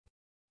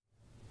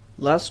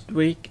Last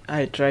week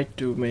I tried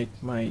to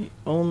make my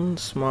own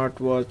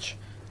smartwatch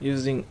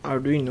using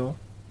Arduino,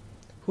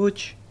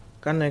 which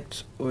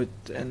connects with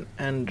an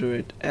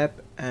Android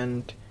app,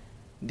 and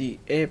the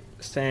app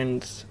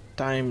sends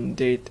time,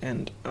 date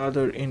and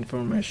other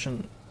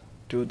information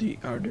to the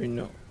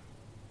Arduino.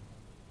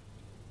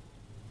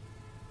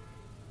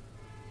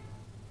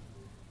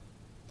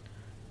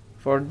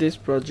 For this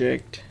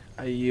project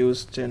I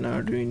used an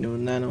Arduino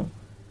Nano,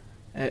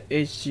 a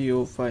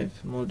HGO5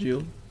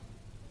 module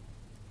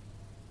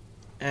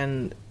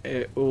and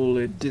a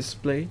OLED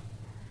display.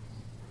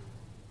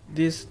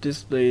 This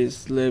display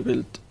is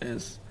labeled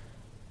as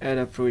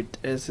Adafruit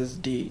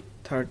SSD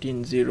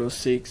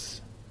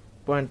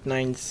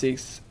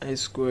 1306.96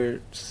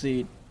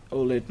 I2C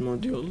OLED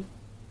module.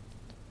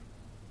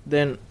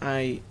 Then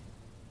I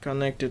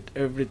connected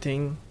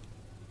everything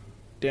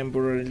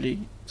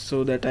temporarily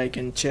so that I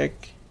can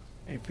check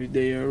if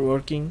they are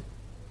working.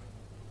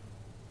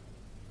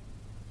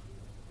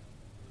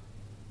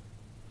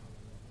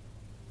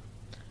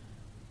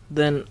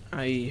 Then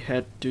I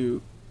had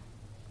to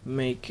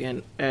make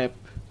an app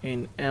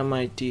in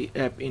MIT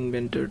App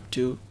Inventor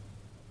 2,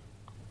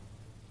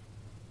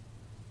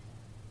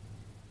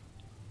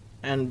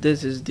 and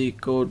this is the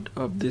code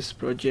of this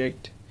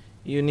project.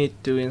 You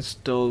need to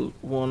install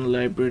one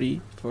library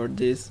for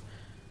this.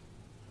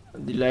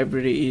 The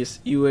library is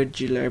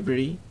UHG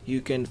library.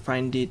 You can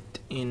find it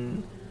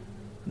in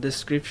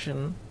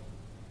description.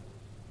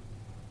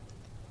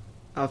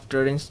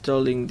 After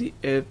installing the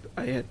app,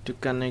 I had to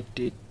connect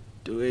it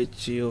to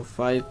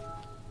HGO5,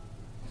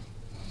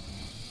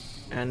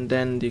 and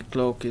then the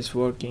clock is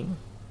working.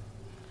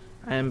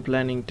 I am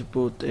planning to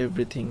put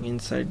everything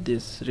inside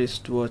this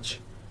wristwatch.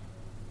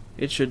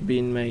 It should be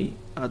in my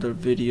other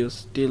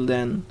videos. Till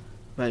then,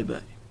 bye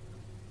bye.